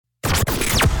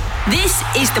This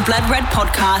is the Blood Red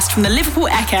podcast from the Liverpool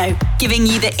Echo, giving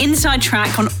you the inside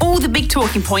track on all the big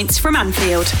talking points from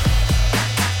Anfield.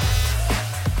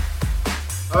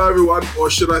 Hello everyone, or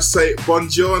should I say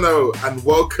buongiorno, and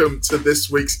welcome to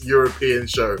this week's European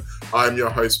show. I'm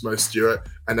your host, Mo Stewart,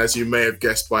 and as you may have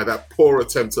guessed by that poor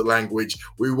attempt at language,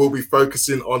 we will be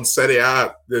focusing on Serie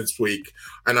A this week.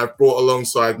 And I've brought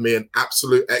alongside me an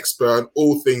absolute expert on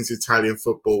all things Italian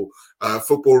football,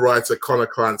 football writer Connor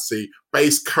Clancy,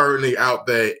 based currently out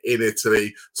there in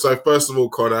Italy. So first of all,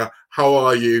 Connor, how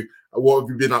are you? What have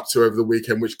you been up to over the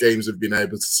weekend? Which games have you been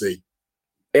able to see?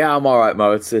 Yeah, I'm all right,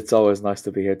 Mo. It's always nice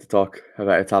to be here to talk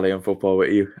about Italian football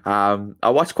with you. I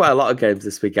watched quite a lot of games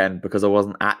this weekend because I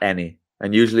wasn't at any.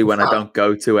 And usually when I don't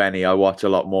go to any, I watch a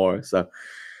lot more. So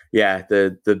yeah,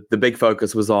 the big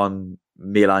focus was on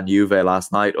Milan-Juve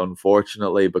last night,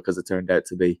 unfortunately, because it turned out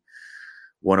to be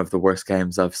one of the worst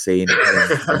games I've seen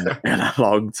in a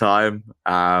long time.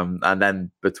 And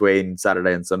then between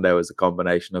Saturday and Sunday was a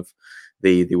combination of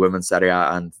the women's Serie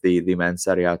A and the men's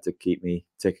Serie A to keep me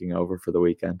ticking over for the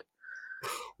weekend.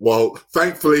 Well,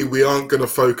 thankfully, we aren't going to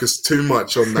focus too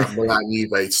much on that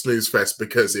Milan-Juve snooze fest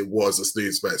because it was a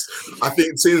snooze fest. I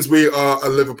think since we are a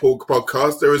Liverpool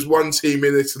podcast, there is one team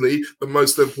in Italy that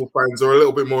most Liverpool fans are a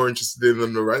little bit more interested in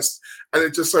than the rest. And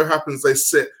it just so happens they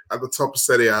sit at the top of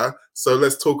Serie A. So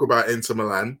let's talk about Inter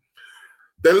Milan.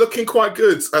 They're looking quite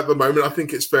good at the moment, I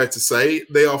think it's fair to say.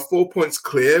 They are 4 points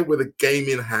clear with a game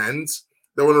in hand.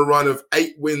 They're on a run of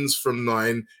 8 wins from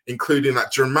 9, including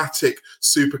that dramatic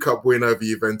Super Cup win over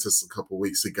Juventus a couple of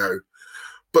weeks ago.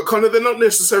 But kind of, they're not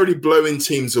necessarily blowing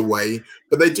teams away,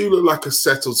 but they do look like a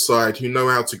settled side who know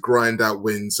how to grind out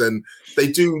wins. And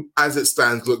they do, as it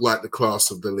stands, look like the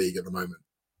class of the league at the moment.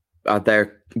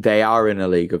 They are in a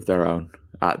league of their own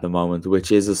at the moment,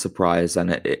 which is a surprise.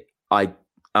 And I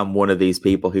am one of these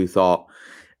people who thought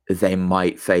they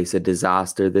might face a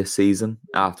disaster this season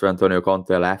after Antonio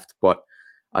Conte left. But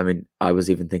I mean, I was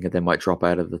even thinking they might drop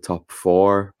out of the top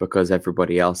 4 because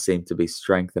everybody else seemed to be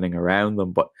strengthening around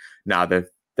them. But now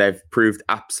they've proved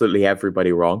absolutely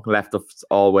everybody wrong, left us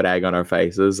all with egg on our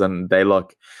faces, and they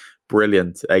look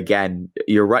brilliant. Again,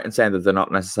 you're right in saying that they're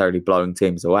not necessarily blowing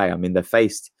teams away. I mean, they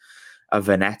faced a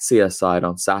Venezia side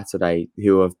on Saturday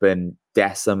who have been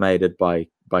decimated by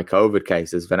COVID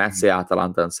cases. Venezia,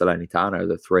 Atalanta, and Salernitana are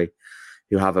the 3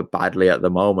 who have it badly at the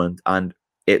moment. And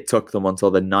it took them until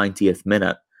the 90th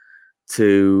minute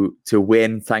to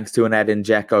win thanks to an Edin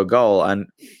Dzeko goal. And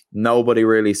nobody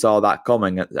really saw that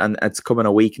coming. And it's coming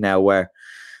a week now where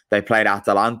they played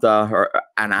Atalanta, or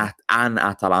an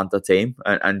Atalanta team,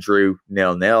 and drew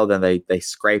 0-0. Then they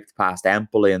scraped past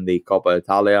Empoli in the Coppa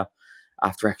Italia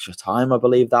after extra time, I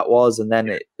believe that was. And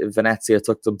then Venezia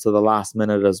took them to the last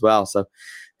minute as well. So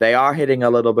they are hitting a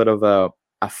little bit of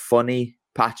a funny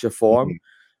patch of form.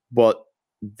 But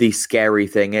the scary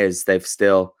thing is they've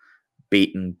still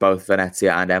beaten both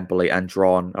Venezia and Empoli and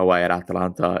drawn away at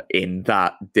Atalanta in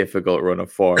that difficult run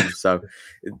of form. So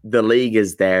the league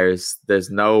is theirs. There's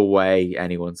no way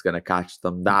anyone's going to catch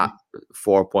them. That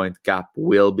 4-point gap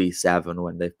will be 7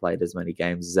 when they've played as many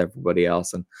games as everybody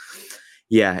else. And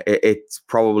yeah, it's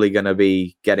probably going to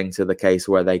be getting to the case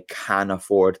where they can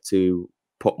afford to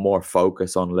put more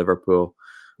focus on Liverpool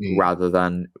rather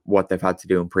than what they've had to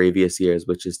do in previous years,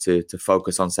 which is to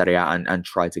focus on Serie A and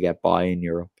try to get by in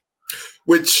Europe.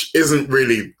 Which isn't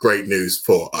really great news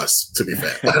for us, to be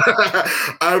fair.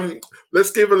 Let's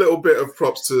give a little bit of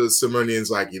props to Simone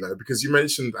Inzaghi, though, because you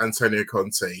mentioned Antonio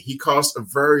Conte. He cast a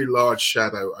very large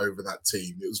shadow over that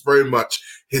team. It was very much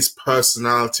his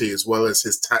personality as well as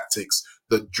his tactics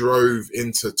that drove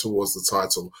Inter towards the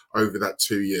title over that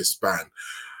 2-year span.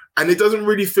 And it doesn't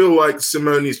really feel like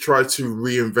Simone's tried to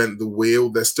reinvent the wheel.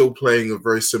 They're still playing a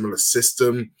very similar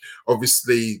system.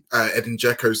 Obviously, Edin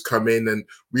Dzeko's come in, and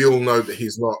we all know that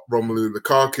he's not Romelu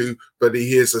Lukaku, but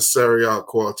he is a Serie A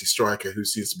quality striker who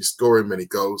seems to be scoring many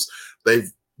goals.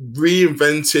 They've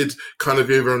reinvented kind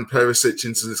of Ivan Perisic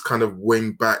into this kind of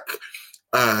wing-back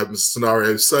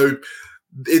scenario. So,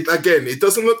 it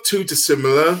doesn't look too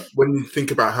dissimilar when you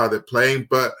think about how they're playing,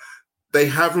 but they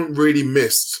haven't really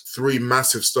missed 3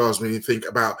 massive stars when you think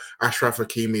about Achraf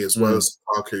Hakimi as well as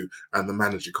Lukaku and the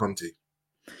manager Conte.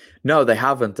 No, they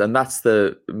haven't. And that's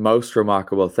the most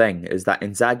remarkable thing, is that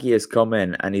Inzaghi has come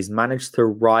in and he's managed to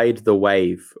ride the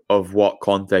wave of what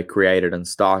Conte created and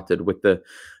started with the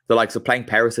likes of playing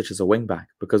Perisic as a wing-back.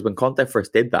 Because when Conte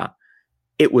first did that,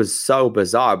 it was so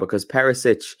bizarre because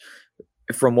Perisic,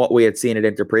 from what we had seen at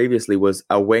Inter previously, was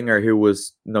a winger who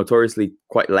was notoriously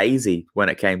quite lazy when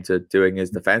it came to doing his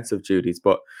defensive duties.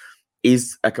 But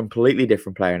he's a completely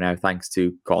different player now, thanks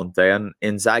to Conte. And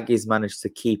Inzaghi's managed to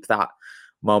keep that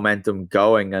momentum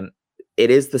going. And it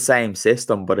is the same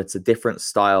system, but it's a different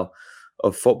style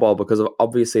of football because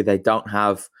obviously they don't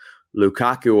have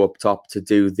Lukaku up top to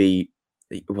do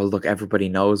well, look, everybody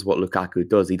knows what Lukaku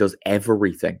does. He does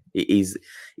everything. He's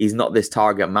not this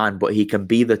target man, but he can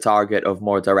be the target of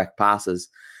more direct passes,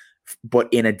 but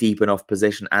in a deep enough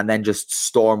position and then just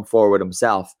storm forward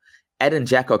himself. Edin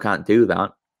Dzeko can't do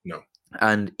that. No.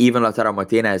 And even Lautaro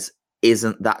Martinez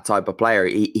isn't that type of player.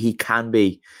 He can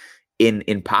be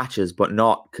in patches, but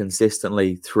not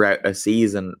consistently throughout a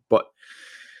season. But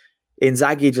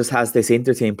Inzaghi just has this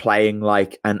Inter team playing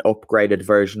like an upgraded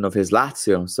version of his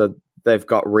Lazio. So they've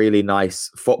got really nice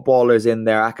footballers in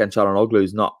there. Hakan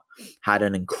Çalhanoğlu's not had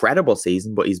an incredible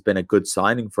season, but he's been a good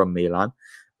signing from Milan.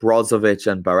 Brozovic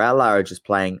and Barella are just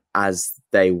playing as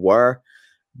they were.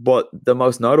 But the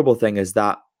most notable thing is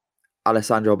that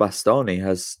Alessandro Bastoni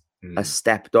has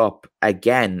stepped up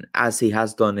again, as he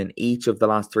has done in each of the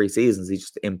last 3 seasons. He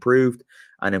just improved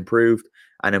and improved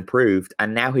and improved.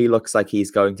 And now he looks like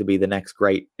he's going to be the next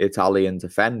great Italian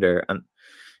defender. And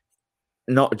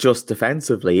not just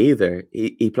defensively either.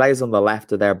 He plays on the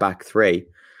left of their back 3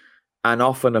 and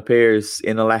often appears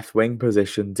in a left wing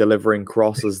position, delivering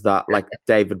crosses that like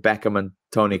David Beckham and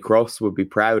Toni Kroos would be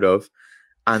proud of.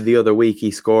 And the other week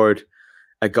he scored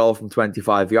a goal from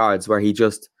 25 yards where he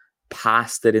just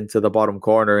passed it into the bottom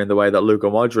corner in the way that Luka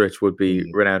Modric would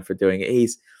be renowned for doing it.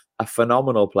 He's a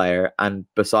phenomenal player, and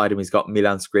beside him he's got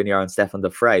Milan Skriniar and Stefan de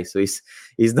Vrij. So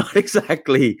he's not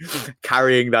exactly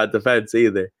carrying that defense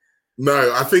either.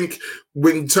 No, I think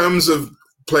in terms of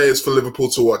players for Liverpool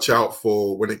to watch out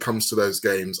for when it comes to those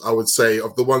games, I would say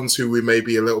of the ones who we may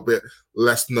be a little bit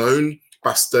less known,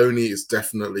 Bastoni is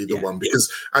definitely the one,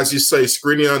 because as you say,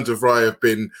 Skriniar and de Vrij have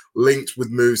been linked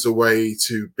with moves away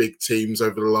to big teams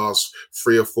over the last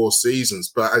 3 or 4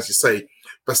 seasons. But as you say,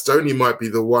 Bastoni might be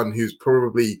the one who's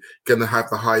probably going to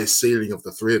have the highest ceiling of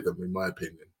the 3 of them, in my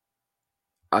opinion.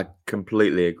 I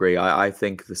completely agree. I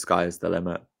think the sky is the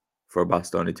limit for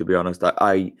Bastoni, to be honest.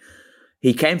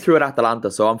 He came through at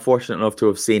Atalanta, so I'm fortunate enough to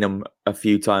have seen him a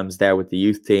few times there with the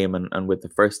youth team and with the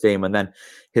first team. And then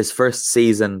his first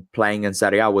season playing in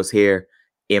Serie A was here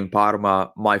in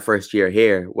Parma, my first year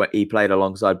here, where he played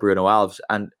alongside Bruno Alves.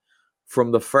 And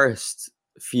from the first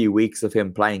few weeks of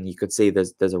him playing, you could see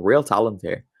there's a real talent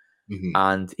here. Mm-hmm.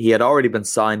 And he had already been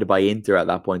signed by Inter at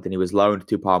that point, and he was loaned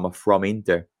to Parma from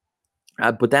Inter.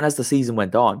 But then as the season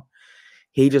went on,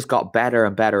 he just got better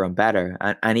and better and better.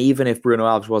 And even if Bruno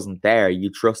Alves wasn't there, you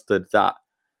trusted that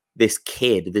this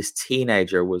kid, this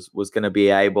teenager was going to be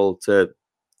able to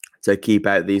keep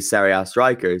out these Serie A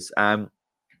strikers. But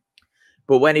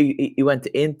when he went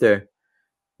to Inter,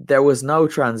 there was no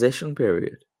transition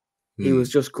period. He was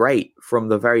just great from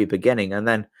the very beginning. And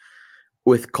then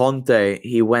with Conte,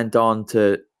 he went on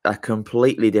to a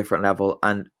completely different level.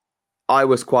 And I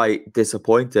was quite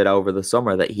disappointed over the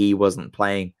summer that he wasn't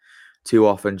playing too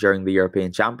often during the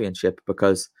European Championship,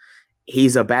 because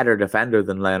he's a better defender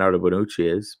than Leonardo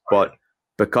Bonucci is. But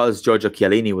because Giorgio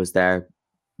Chiellini was there,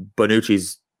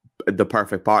 Bonucci's the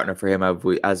perfect partner for him,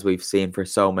 as we've seen for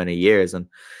so many years. And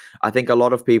I think a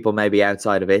lot of people maybe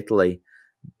outside of Italy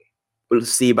will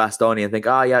see Bastoni and think,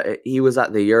 oh yeah, he was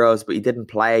at the Euros, but he didn't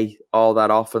play all that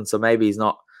often, so maybe he's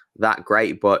not that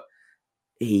great. But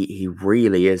he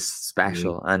really is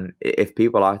special. And if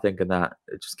people are thinking that,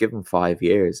 just give him 5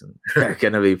 years and they're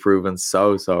going to be proven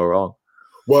so wrong.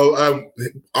 Well,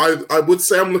 I would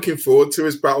say I'm looking forward to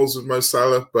his battles with Mo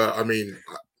Salah, but I mean,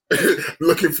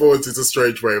 looking forward is a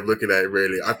strange way of looking at it,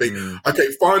 really. I think, okay,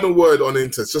 final word on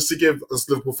Inter, just to give us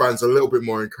Liverpool fans a little bit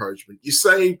more encouragement. You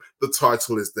say the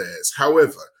title is theirs.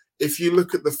 However, if you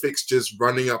look at the fixtures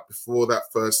running up before that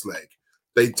first leg,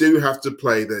 they do have to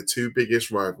play their 2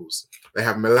 biggest rivals. They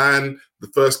have Milan, the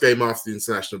first game after the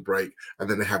international break, and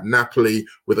then they have Napoli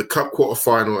with a cup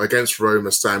quarter-final against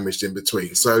Roma sandwiched in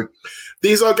between. So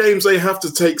these are games they have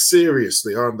to take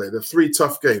seriously, aren't they? They're 3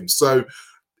 tough games. So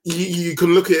you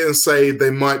can look at it and say they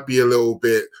might be a little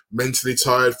bit mentally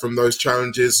tired from those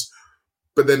challenges,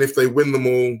 but then if they win them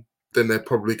all, then they're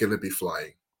probably going to be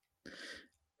flying.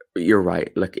 You're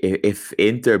right. Look, if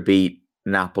Inter beat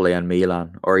Napoli and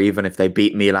Milan, or even if they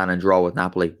beat Milan and draw with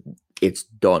Napoli, it's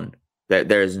done.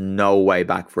 There's no way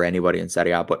back for anybody in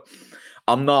Serie A. But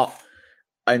I'm not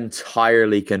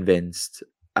entirely convinced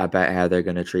about how they're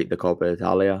going to treat the Coppa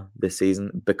Italia this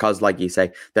season, because like you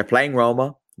say, they're playing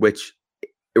Roma, which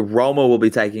Roma will be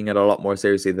taking it a lot more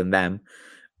seriously than them,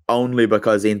 only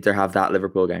because Inter have that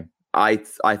Liverpool game. I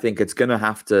think it's going to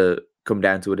have to come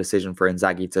down to a decision for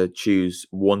Inzaghi to choose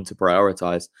one to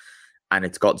prioritise, and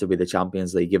it's got to be the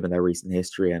Champions League given their recent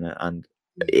history in it. And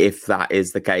if that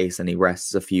is the case and he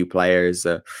rests a few players,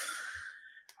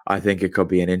 I think it could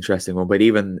be an interesting one. But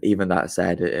even that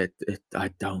said, I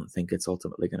don't think it's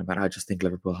ultimately going to matter. I just think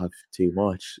Liverpool have too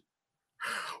much.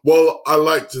 Well, I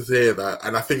like to hear that,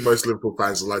 and I think most Liverpool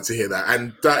fans would like to hear that,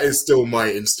 and that is still my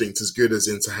instinct, as good as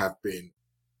Inter have been.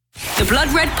 The Blood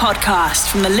Red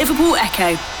Podcast from the Liverpool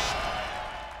Echo.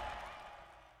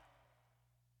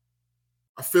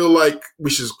 I feel like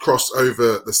we should cross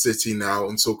over the city now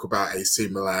and talk about AC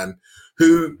Milan,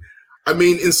 who, I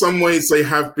mean, in some ways they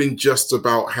have been just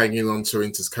about hanging on to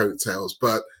Inter's coattails,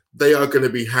 but they are going to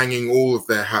be hanging all of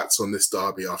their hats on this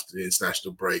derby after the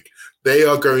international break. They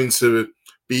are going to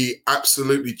be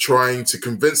absolutely trying to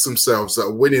convince themselves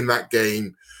that winning that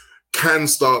game can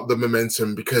start the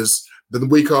momentum, because the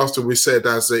week after, we said,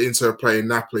 as the Inter are playing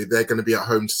Napoli, they're going to be at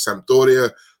home to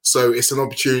Sampdoria. So it's an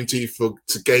opportunity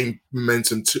to gain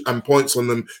momentum and points on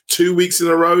them 2 weeks in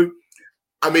a row.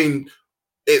 I mean,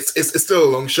 it's still a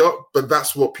long shot, but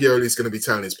that's what Pioli's going to be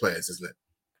telling his players, isn't it?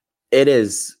 It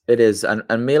is.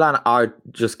 And Milan are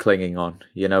just clinging on,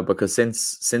 because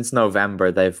since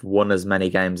November, they've won as many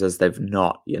games as they've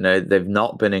not. They've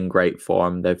not been in great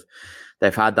form. They've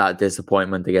had that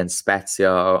disappointment against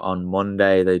Spezia on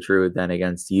Monday. They drew then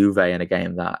against Juve in a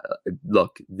game that,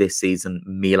 look, this season,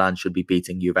 Milan should be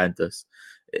beating Juventus.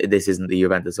 This isn't the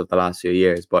Juventus of the last few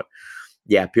years. But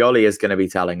yeah, Pioli is going to be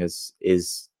telling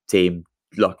his team,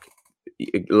 look,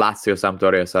 Lazio,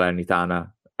 Sampdoria,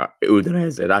 Salernitana,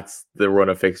 Udinese, that's the run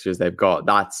of fixtures they've got.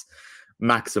 That's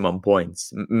maximum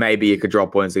points. Maybe you could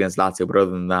drop points against Lazio, but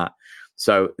other than that.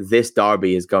 So this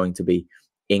derby is going to be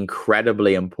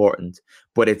incredibly important.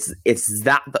 But it's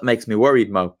that makes me worried,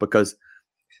 Mo, because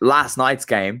last night's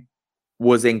game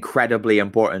was incredibly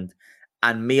important.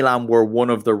 And Milan were one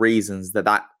of the reasons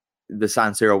that the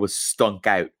San Siro was stunk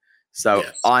out. So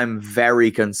yes. I'm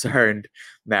very concerned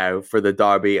now for the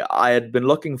derby. I had been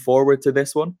looking forward to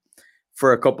this one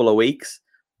for a couple of weeks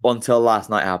until last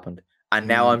night happened. And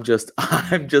now I'm just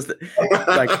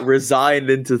like resigned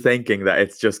into thinking that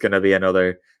it's just going to be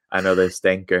another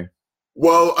stinker.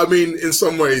 Well, I mean, in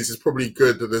some ways, it's probably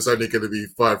good that there's only going to be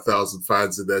 5,000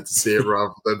 fans in there to see it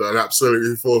rather than an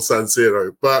absolutely full San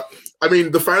Siro. But, I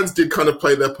mean, the fans did kind of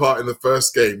play their part in the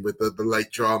first game with the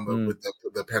late drama, with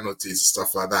the penalties and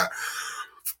stuff like that.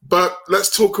 But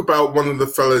let's talk about one of the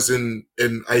fellas in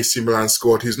AC Milan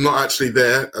squad who's not actually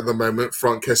there at the moment,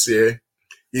 Franck Kessié.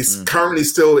 He's currently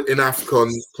still in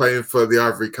AFCON playing for the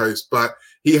Ivory Coast, but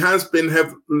he has been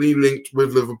heavily linked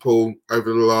with Liverpool over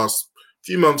the last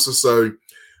few months or so.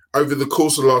 Over the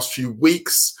course of the last few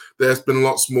weeks, there's been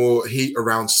lots more heat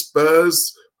around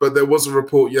Spurs, but there was a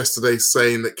report yesterday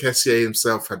saying that Kessié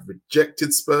himself had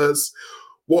rejected Spurs.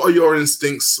 What are your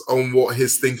instincts on what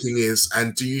his thinking is?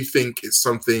 And do you think it's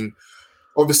something,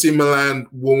 obviously Milan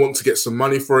will want to get some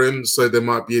money for him, so there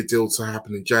might be a deal to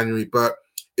happen in January, but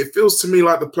it feels to me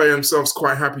like the player himself is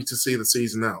quite happy to see the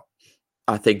season out.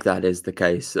 I think that is the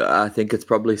case. I think it's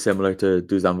probably similar to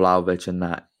Dusan Vlahovic in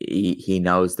that he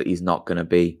knows that he's not going to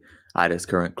be at his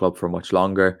current club for much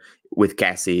longer. With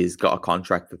Kessie, he's got a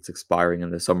contract that's expiring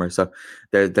in the summer, so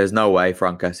there's no way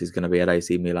Franck Kessie is going to be at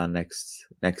AC Milan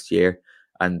next year.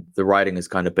 And the writing has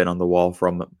kind of been on the wall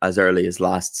from as early as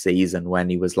last season when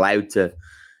he was allowed to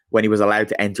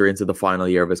enter into the final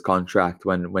year of his contract.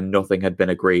 When nothing had been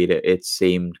agreed, it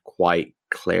seemed quite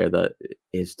clear that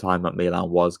his time at Milan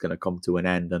was going to come to an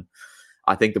end. And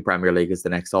I think the Premier League is the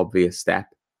next obvious step.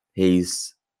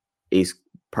 He's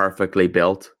perfectly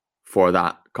built for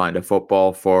that kind of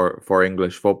football, for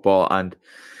English football. And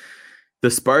the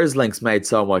Spurs links made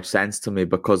so much sense to me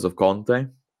because of Conte.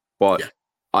 But yeah,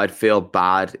 I'd feel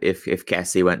bad if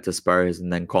Kessie went to Spurs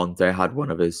and then Conte had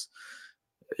one of his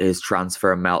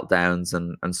transfer meltdowns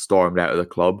and stormed out of the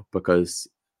club, because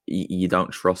you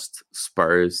don't trust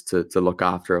Spurs to look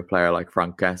after a player like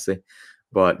Franck Kessie.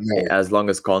 But as long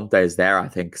as Conte is there, I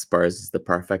think Spurs is the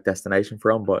perfect destination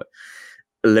for him. But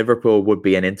Liverpool would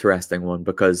be an interesting one,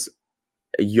 because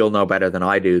you'll know better than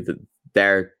I do that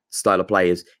their style of play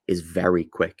is very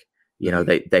quick.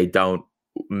 They don't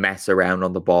mess around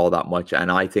on the ball that much,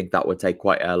 and I think that would take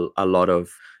quite a lot of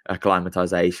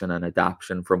acclimatization and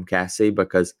adaptation from Kessie,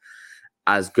 because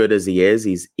as good as he is,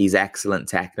 he's excellent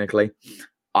technically.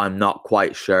 I'm not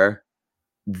quite sure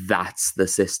that's the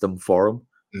system for him,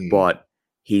 but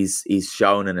he's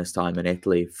shown in his time in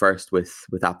Italy, first with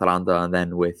Atalanta and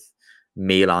then with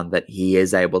Milan, that he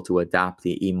is able to adapt.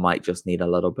 He might just need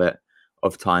a little bit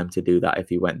of time to do that if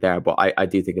he went there, but I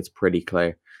do think it's pretty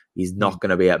clear he's not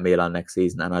going to be at Milan next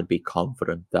season, and I'd be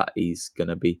confident that he's going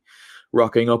to be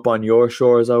rocking up on your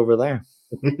shores over there.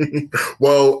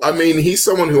 Well, I mean, he's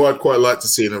someone who I'd quite like to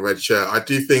see in a red shirt. I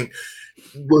do think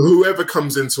whoever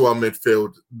comes into our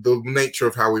midfield, the nature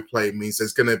of how we play means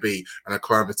there's going to be an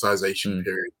acclimatization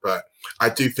period. But I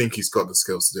do think he's got the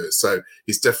skills to do it. So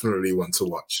he's definitely one to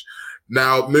watch.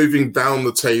 Now, moving down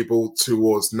the table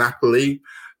towards Napoli.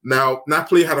 Now,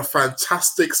 Napoli had a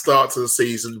fantastic start to the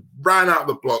season, ran out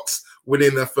the blocks,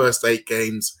 winning their first 8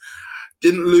 games.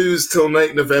 Didn't lose till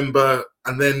late November,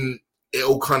 and then it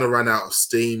all kind of ran out of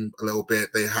steam a little bit.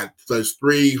 They had those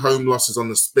 3 home losses on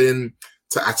the spin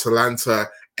to Atalanta,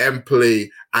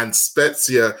 Empoli, and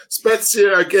Spezia.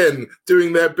 Spezia, again,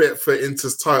 doing their bit for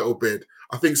Inter's title bid.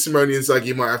 I think Simone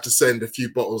Inzaghi might have to send a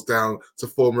few bottles down to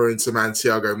former Inter man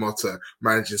Thiago Motta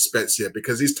managing Spezia,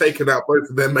 because he's taken out both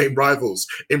of their main rivals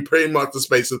in pretty much the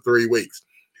space of 3 weeks.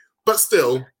 But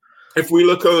still, if we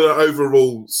look at the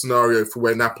overall scenario for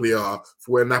where Napoli are,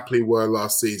 for where Napoli were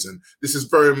last season, this is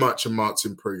very much a marked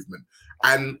improvement.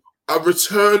 And a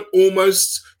return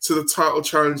almost to the title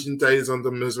challenging days under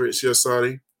Maurizio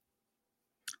Sarri.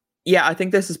 Yeah, I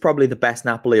think this is probably the best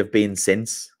Napoli have been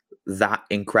since that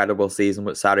incredible season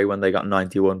with Sarri when they got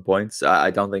 91 points.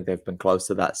 I don't think they've been close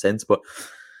to that since, but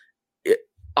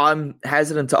I'm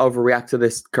hesitant to overreact to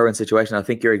this current situation. I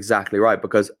think you're exactly right,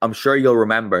 because I'm sure you'll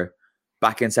remember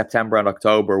back in September and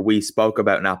October, we spoke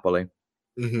about Napoli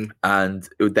and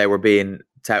they were being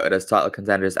touted as title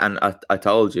contenders. And I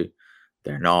told you,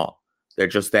 they're not. They're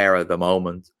just there at the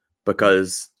moment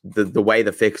because the way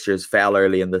the fixtures fell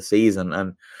early in the season.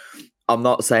 And I'm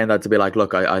not saying that to be like,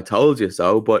 look, I told you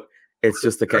so, but it's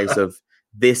just a case of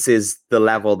this is the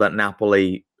level that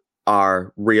Napoli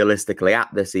are realistically at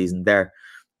this season.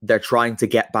 They're trying to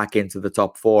get back into the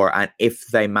top 4. And if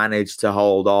they manage to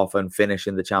hold off and finish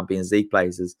in the Champions League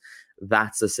places,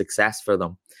 that's a success for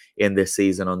them in this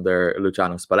season under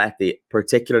Luciano Spalletti,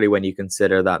 particularly when you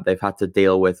consider that they've had to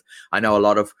deal with, I know a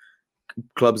lot of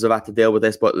clubs have had to deal with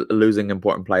this, but losing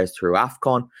important players through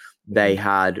AFCON. They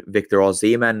had Victor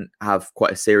Osimhen have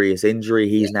quite a serious injury.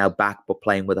 He's now back, but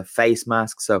playing with a face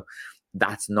mask. So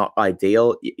that's not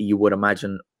ideal. You would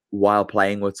imagine while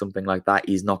playing with something like that,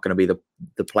 he's not going to be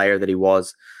the player that he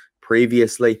was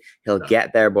previously. He'll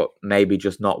get there, but maybe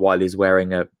just not while he's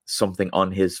wearing something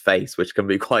on his face, which can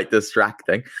be quite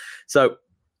distracting. So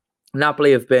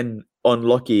Napoli have been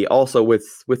unlucky also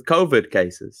with COVID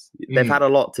cases. They've had a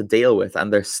lot to deal with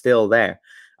and they're still there.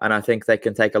 And I think they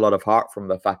can take a lot of heart from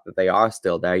the fact that they are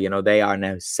still there. You know, they are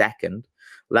now second,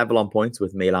 level on points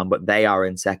with Milan, but they are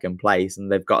in second place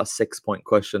and they've got a 6-point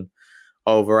cushion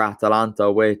over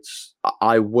Atalanta, which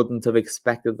I wouldn't have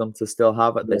expected them to still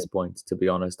have at this point, to be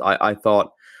honest. I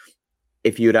thought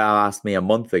if you'd have asked me a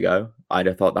month ago, I'd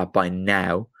have thought that by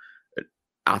now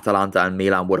Atalanta and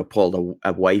Milan would have pulled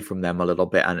away from them a little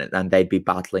bit and they'd be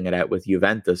battling it out with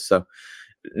Juventus. So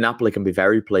Napoli can be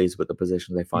very pleased with the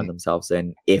position they find themselves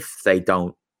in if they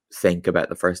don't think about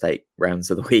the first 8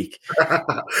 rounds of the week.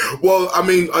 Well, I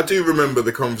mean, I do remember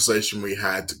the conversation we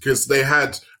had because they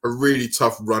had a really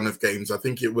tough run of games. I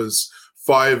think it was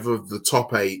 5 of the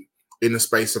top 8 in the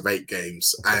space of 8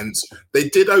 games. And they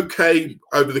did okay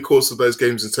over the course of those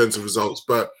games in terms of results.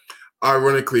 But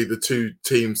ironically, the 2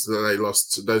 teams that they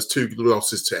lost, those 2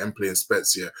 losses to Empoli and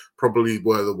Spezia, probably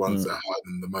were the ones that hurt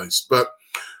them the most. But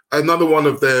another one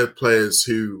of their players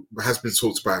who has been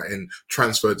talked about in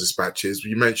transfer dispatches,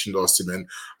 you mentioned Osimhen.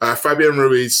 Fabian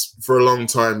Ruiz, for a long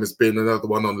time, has been another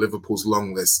one on Liverpool's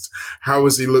long list. How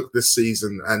has he looked this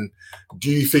season? And do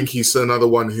you think he's another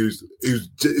one whose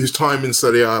time in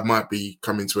Serie A might be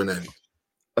coming to an end?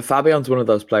 Fabian's one of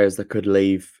those players that could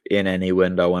leave in any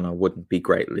window and I wouldn't be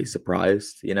greatly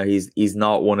surprised. You know, he's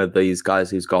not one of these guys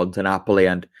who's gone to Napoli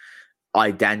and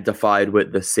identified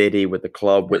with the city, with the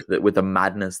club, with the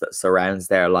madness that surrounds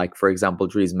there, like for example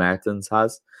Dries Mertens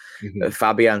has.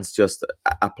 Fabian's just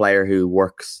a player who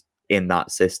works in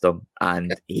that system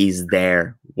and he's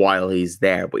there while he's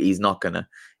there, but he's not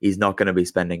gonna be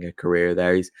spending a career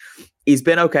there. He's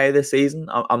been okay this season.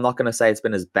 I'm not gonna say it's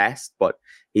been his best, but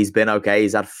he's been okay.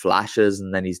 He's had flashes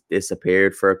and then he's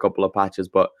disappeared for a couple of patches,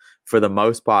 but for the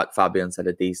most part Fabian's had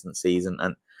a decent season.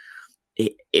 And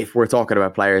if we're talking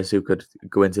about players who could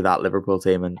go into that Liverpool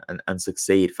team and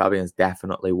succeed, Fabian's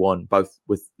definitely one, both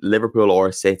with Liverpool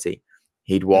or City.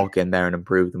 He'd walk in there and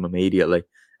improve them immediately.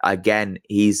 Again,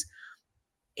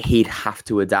 he'd have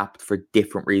to adapt for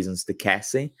different reasons to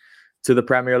Kessie to the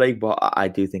Premier League, but I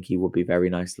do think he would be very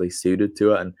nicely suited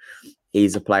to it. And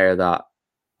he's a player that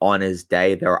on his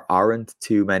day, there aren't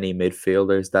too many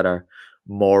midfielders that are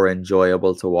more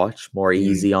enjoyable to watch, more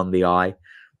easy on the eye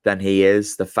than he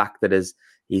is. The fact that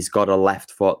he's got a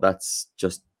left foot that's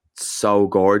just so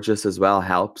gorgeous as well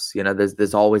helps. You know,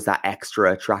 there's always that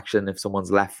extra attraction if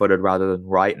someone's left-footed rather than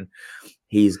right, and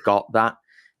he's got that.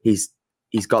 He's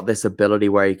he's got this ability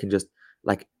where he can just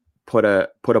like put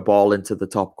a ball into the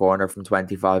top corner from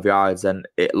 25 yards, and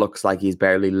it looks like he's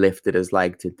barely lifted his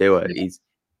leg to do it. He's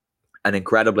an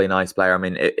incredibly nice player. I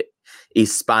mean,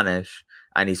 he's Spanish,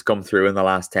 and he's come through in the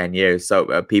last 10 years.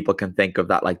 So people can think of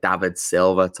that like David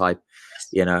Silva type,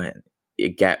 you know, you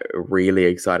get really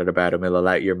excited about him. He'll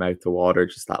allow your mouth to water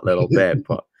just that little bit.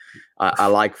 But I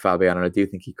like Fabian, and I do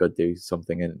think he could do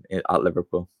something at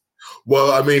Liverpool.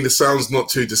 Well, I mean, it sounds not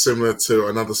too dissimilar to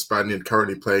another Spaniard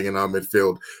currently playing in our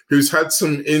midfield who's had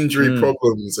some injury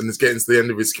problems and is getting to the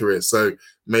end of his career. So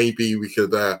maybe we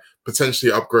could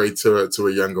potentially upgrade to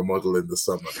a younger model in the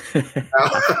summer.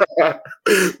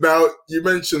 Now, you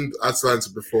mentioned Atalanta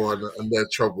before and their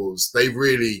troubles. They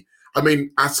really, I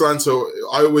mean, Atalanta,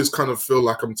 I always kind of feel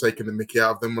like I'm taking the mickey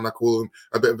out of them when I call them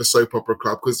a bit of a soap opera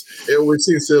club, because it always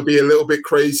seems to be a little bit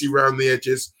crazy around the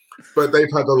edges. But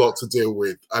they've had a lot to deal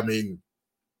with. I mean,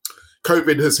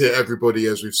 COVID has hit everybody,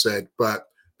 as we've said, but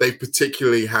they've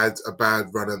particularly had a bad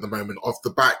run at the moment off the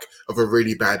back of a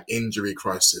really bad injury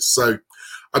crisis. So,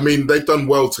 I mean, they've done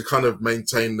well to kind of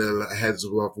maintain their heads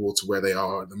above water where they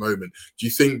are at the moment. Do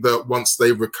you think that once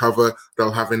they recover,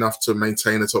 they'll have enough to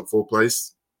maintain a top 4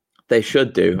 place? They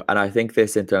should do. And I think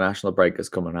this international break is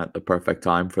coming at the perfect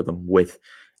time for them with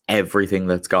everything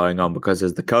that's going on, because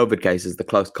there's the COVID cases, the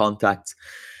close contacts,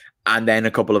 and then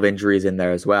a couple of injuries in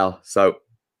there as well. So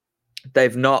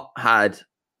they've not had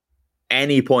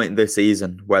any point this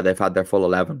season where they've had their full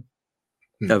 11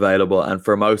 available. And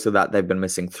for most of that, they've been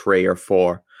missing 3 or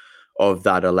 4 of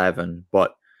that 11.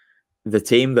 But the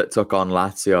team that took on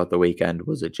Lazio at the weekend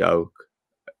was a joke.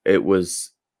 It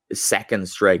was second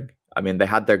string. I mean, they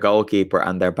had their goalkeeper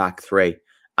and their back 3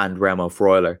 and Remo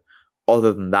Freuler.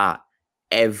 Other than that,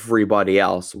 everybody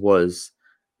else was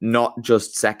not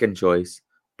just second choice,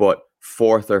 but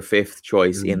 4th or 5th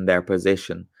choice in their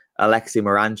position. Alexei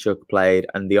Miranchuk played,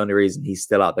 and the only reason he's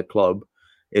still at the club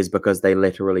is because they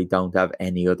literally don't have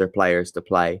any other players to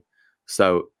play.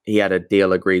 So he had a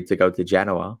deal agreed to go to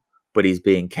Genoa, but he's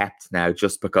being kept now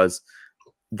just because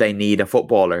they need a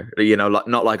footballer. You know,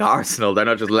 not like Arsenal. They're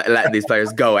not just letting these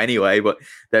players go anyway, but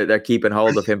they're keeping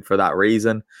hold of him for that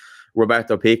reason.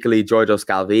 Roberto Piccoli, Giorgio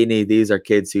Scalvini, these are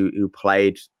kids who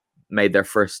made their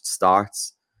first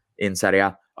starts in Serie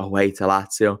A away to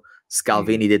Lazio.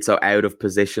 Scalvini did so out of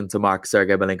position to mark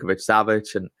Sergej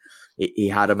Milinkovic-Savic, and he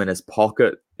had him in his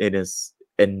pocket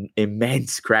in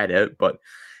immense credit. But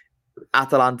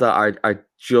Atalanta are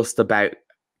just about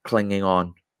clinging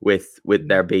on with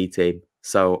their B team.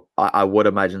 So I would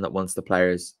imagine that once the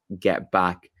players get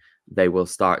back, they will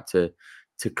start to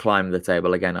climb the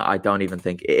table again. I don't even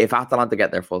think, if Atalanta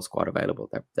get their full squad available,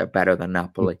 they're better than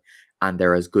Napoli. And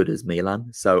they're as good as Milan.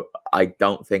 So I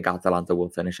don't think Atalanta will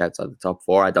finish outside the top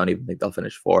 4. I don't even think they'll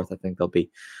finish 4th. I think they'll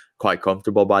be quite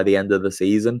comfortable by the end of the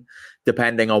season,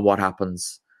 depending on what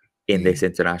happens in this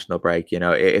international break. You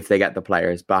know, if they get the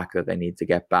players back that they need to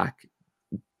get back,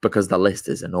 because the list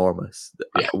is enormous.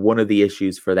 Yeah. One of the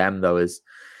issues for them, though,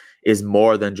 is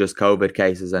more than just COVID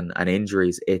cases and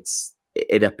injuries.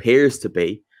 It appears to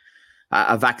be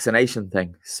a vaccination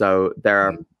thing. So there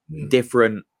are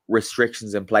different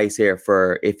restrictions in place here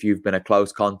for if you've been a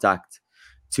close contact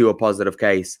to a positive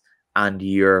case and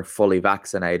you're fully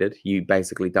vaccinated, you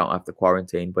basically don't have to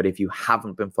quarantine. But if you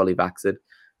haven't been fully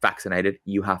vaccinated,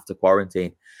 you have to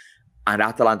quarantine. And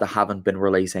Atalanta haven't been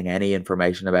releasing any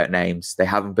information about names. They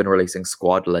haven't been releasing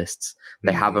squad lists.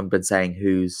 They haven't been saying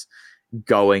who's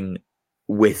going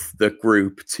with the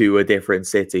group to a different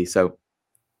city. So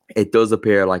it does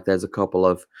appear like there's a couple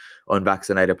of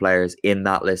unvaccinated players in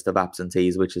that list of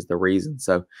absentees, which is the reason.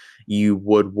 So you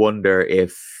would wonder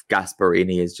if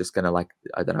Gasperini is just going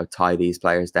to, tie these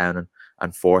players down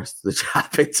and force the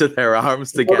jab into their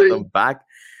arms to get them back.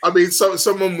 I mean,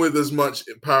 someone with as much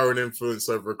power and influence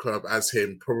over a club as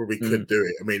him probably could do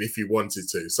it. I mean, if he wanted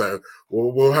to. So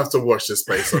we'll have to watch this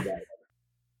space on that.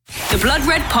 The Blood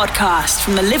Red Podcast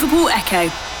from the Liverpool Echo.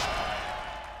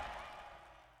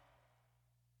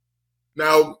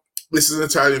 Now, this is an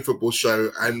Italian football show,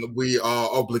 and we are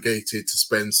obligated to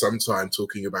spend some time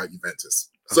talking about Juventus.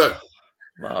 So,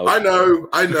 wow. I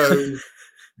know,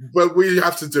 but we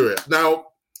have to do it. Now,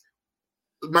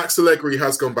 Max Allegri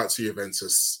has gone back to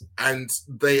Juventus, and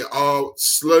they are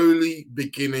slowly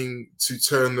beginning to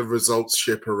turn the results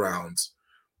ship around.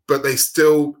 But they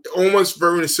still, almost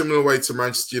very in a similar way to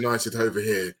Manchester United over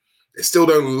here, they still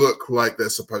don't look like they're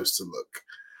supposed to look.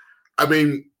 I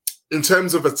mean, in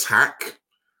terms of attack,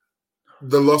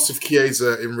 the loss of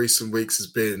Chiesa in recent weeks has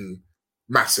been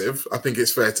massive, I think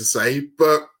it's fair to say,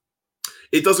 but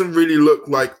it doesn't really look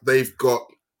like they've got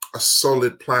a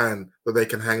solid plan that they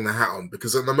can hang their hat on,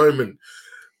 because at the moment,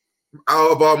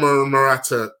 Alvaro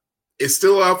Morata is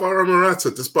still Alvaro Morata,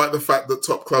 despite the fact that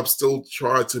top clubs still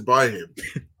try to buy him.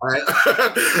 Right?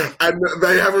 And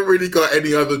they haven't really got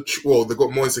any other. Well, they've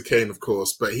got Moise Kean, of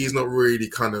course, but he's not really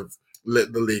kind of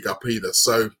lit the league up either.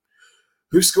 So,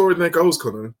 who's scoring their goals,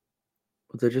 Connor?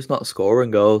 They're just not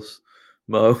scoring goals,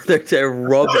 Mo. They're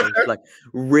rubbish. Like,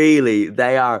 really,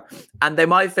 they are. And they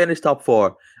might finish top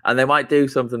 4, and they might do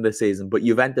something this season. But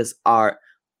Juventus are,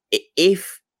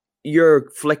 if you're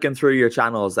flicking through your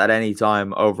channels at any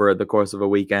time over the course of a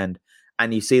weekend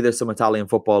and you see there's some Italian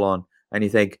football on and you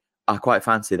think, I quite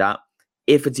fancy that.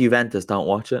 If it's Juventus, don't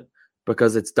watch it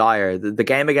because it's dire. The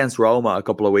game against Roma a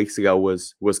couple of weeks ago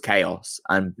was chaos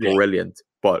and brilliant.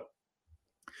 But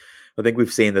I think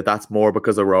we've seen that that's more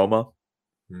because of Roma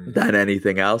than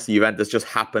anything else. Juventus just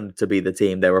happened to be the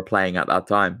team they were playing at that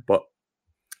time. But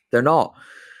they're not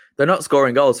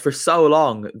scoring goals. For so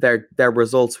long, their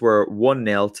results were 1-0,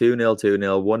 2-0, 2-0,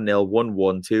 1-0,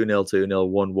 1-1, 2-0,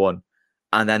 2-0, 1-1.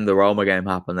 And then the Roma game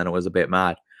happened and it was a bit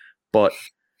mad. But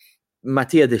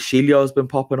Mattia De Sciglio has been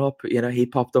popping up. You know, he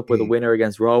popped up with a winner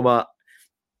against Roma.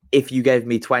 If you gave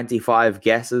me 25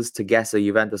 guesses to guess a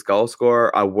Juventus goal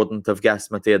scorer, I wouldn't have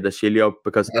guessed Mattia De Sciglio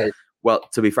because, well,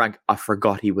 to be frank, I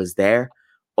forgot he was there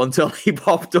until he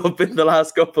popped up in the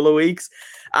last couple of weeks.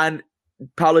 And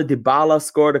Paulo Dybala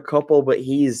scored a couple, but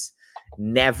he's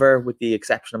never, with the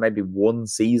exception of maybe one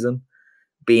season,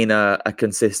 been a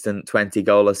consistent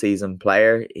 20-goal a season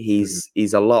player.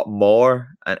 He's a lot more,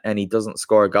 and he doesn't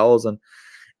score goals. And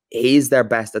he's their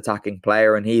best attacking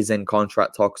player, and he's in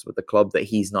contract talks with the club that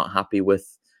he's not happy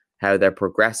with how they're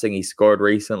progressing. He scored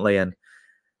recently, and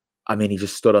I mean, he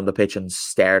just stood on the pitch and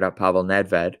stared at Pavel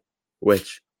Nedved,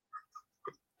 which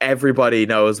everybody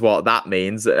knows what that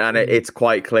means. And it's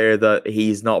quite clear that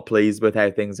he's not pleased with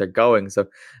how things are going. So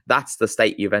that's the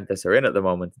state Juventus are in at the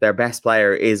moment. Their best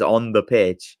player is on the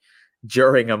pitch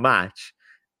during a match,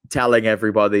 telling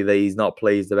everybody that he's not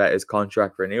pleased about his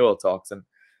contract renewal talks. And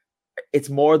it's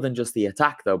more than just the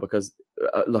attack, though, because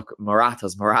look,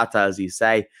 Morata's Morata, as you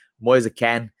say. Moise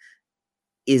Kean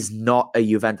is not a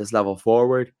Juventus level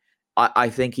forward. I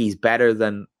think he's better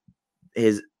than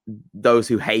those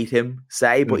who hate him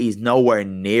say, but he's nowhere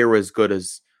near as good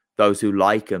as those who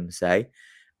like him say.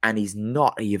 And he's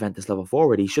not a Juventus level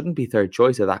forward. He shouldn't be third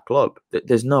choice of that club.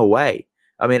 There's no way.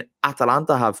 I mean,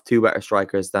 Atalanta have 2 better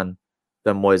strikers than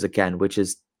Moise Kean, which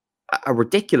is a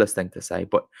ridiculous thing to say.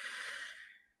 But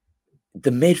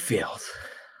the midfield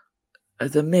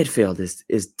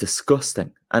is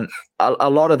disgusting, and a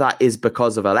lot of that is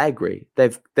because of Allegri.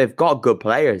 They've got good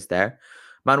players there.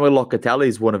 Manuel Locatelli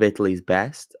is one of Italy's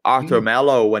best. Arthur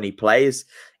Melo, when he plays,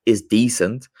 is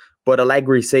decent, but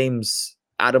Allegri seems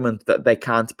adamant that they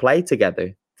can't play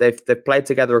together. They've played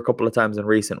together a couple of times in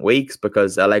recent weeks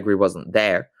because Allegri wasn't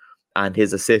there, and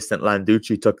his assistant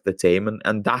Landucci took the team,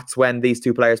 and that's when these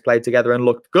 2 players played together and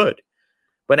looked good.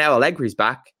 But now Allegri's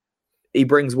back. He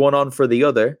brings one on for the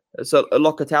other. So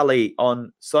Locatelli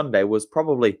on Sunday was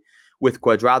probably, with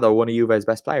Cuadrado, one of Juve's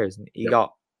best players. And he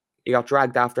got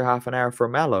dragged after half an hour for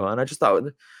Melo. And I just thought,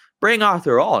 bring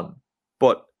Arthur on,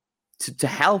 but to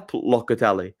help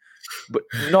Locatelli, but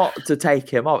not to take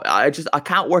him off. I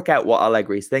can't work out what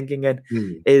Allegri's thinking. And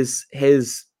is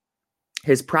his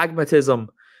pragmatism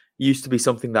used to be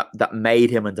something that made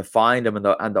him and defined him and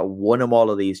that won him all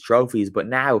of these trophies. But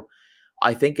now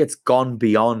I think it's gone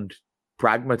beyond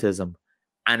pragmatism,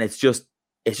 and it's just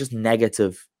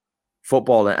negative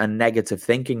football and negative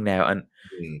thinking now. And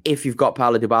if you've got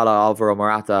Paulo Dybala, Alvaro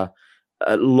Morata,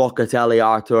 Locatelli,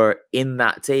 Arthur in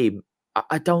that team,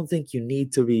 I don't think you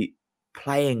need to be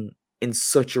playing in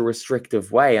such a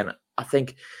restrictive way. And I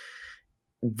think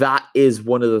that is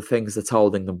one of the things that's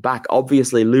holding them back.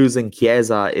 Obviously, losing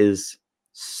Chiesa is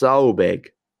so big,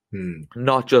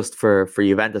 not just for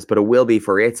Juventus, but it will be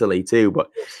for Italy too. But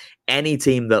any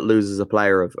team that loses a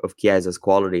player of Chiesa's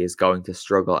quality is going to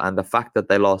struggle. And the fact that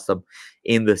they lost him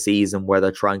in the season where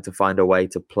they're trying to find a way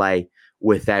to play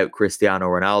without Cristiano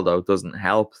Ronaldo doesn't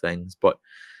help things. But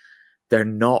they're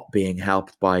not being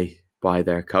helped by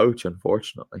their coach,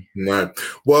 unfortunately. No.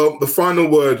 Well, the final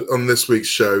word on this week's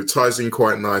show ties in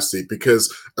quite nicely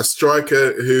because a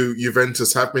striker who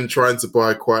Juventus have been trying to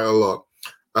buy quite a lot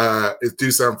is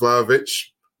Dusan Vlahovic.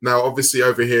 Now, obviously,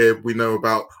 over here, we know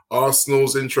about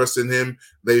Arsenal's interest in him.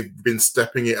 They've been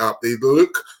stepping it up. They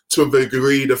look to have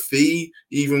agreed a fee,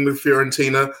 even with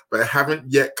Fiorentina, but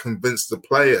haven't yet convinced the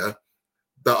player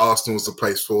that Arsenal's the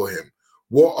place for him.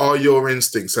 What are your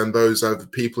instincts and those of the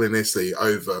people in Italy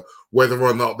over whether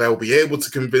or not they'll be able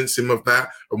to convince him of that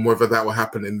and whether that will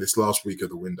happen in this last week of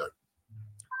the window?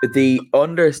 The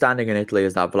understanding in Italy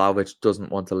is that Vlahovic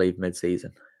doesn't want to leave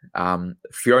mid-season.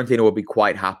 Fiorentina will be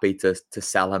quite happy to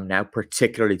sell him now,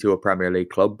 particularly to a Premier League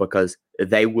club, because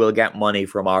they will get money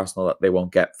from Arsenal that they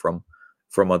won't get from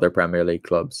other Premier League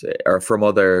clubs or from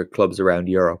other clubs around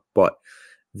Europe. But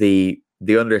the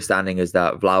understanding is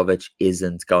that Vlahovic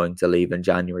isn't going to leave in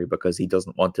January because he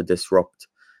doesn't want to disrupt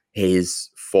his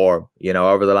form. You know,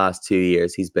 over the last 2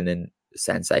 years, he's been in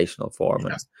sensational form.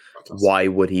 Yes, and why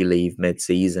would he leave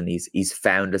mid-season? He's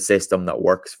found a system that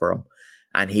works for him.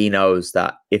 And he knows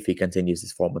that if he continues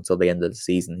his form until the end of the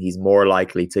season, he's more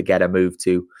likely to get a move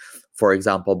to, for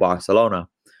example, Barcelona,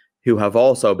 who have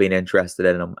also been interested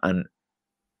in him and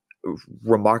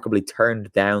remarkably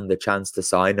turned down the chance to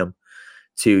sign him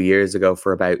 2 years ago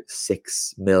for about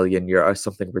 6 million euros,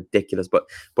 something ridiculous.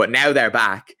 But now they're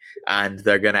back and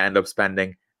they're going to end up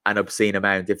spending an obscene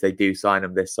amount if they do sign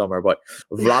him this summer. But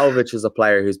Vlahovic is a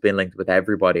player who's been linked with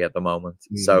everybody at the moment.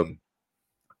 So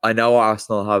I know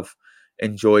Arsenal have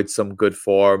enjoyed some good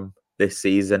form this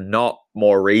season, not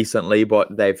more recently,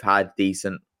 but they've had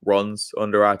decent runs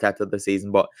under Arteta this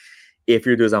season. But if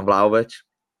you're Dusan Vlahovic,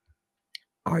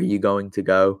 are you going to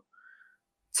go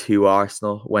to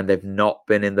Arsenal when they've not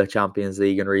been in the Champions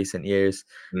League in recent years?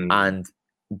 And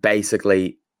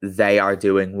basically they are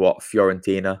doing what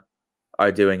Fiorentina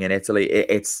are doing in Italy.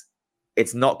 It's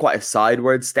not quite a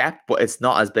sideward step, but it's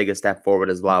not as big a step forward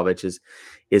as Vlahovic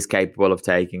is capable of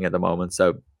taking at the moment.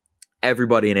 So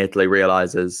everybody in Italy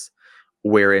realizes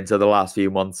we're into the last few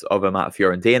months of him at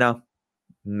Fiorentina.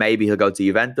 Maybe he'll go to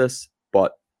Juventus,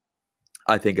 but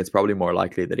I think it's probably more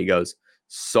likely that he goes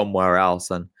somewhere else.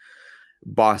 And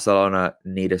Barcelona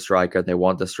need a striker. They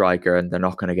want a striker, and they're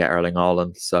not going to get Erling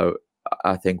Haaland. So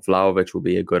I think Vlahovic will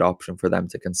be a good option for them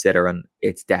to consider. And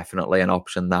it's definitely an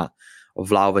option that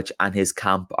Vlahovic and his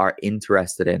camp are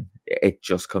interested in. It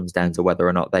just comes down to whether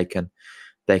or not they can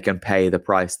pay the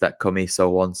price that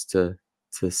Comiso wants to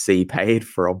see paid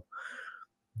for him.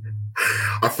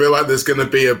 I feel like there's going to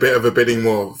be a bit of a bidding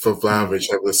war for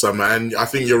Vlahovic over the summer. And I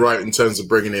think you're right in terms of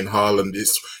bringing in Haaland.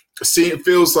 It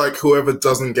feels like whoever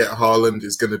doesn't get Haaland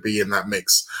is going to be in that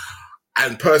mix.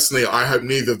 And personally, I hope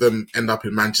neither of them end up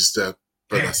in Manchester.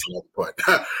 But that's another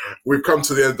point. We've come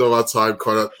to the end of our time,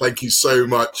 Connor. Thank you so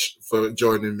much for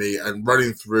joining me and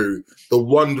running through the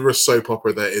wondrous soap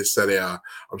opera that is Serie A.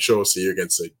 I'm sure we'll see you again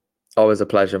soon. Always a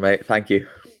pleasure, mate. Thank you.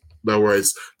 No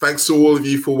worries. Thanks to all of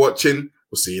you for watching.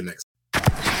 We'll see you next.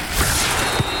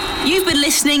 You've been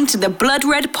listening to the Blood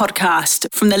Red podcast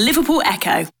from the Liverpool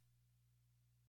Echo.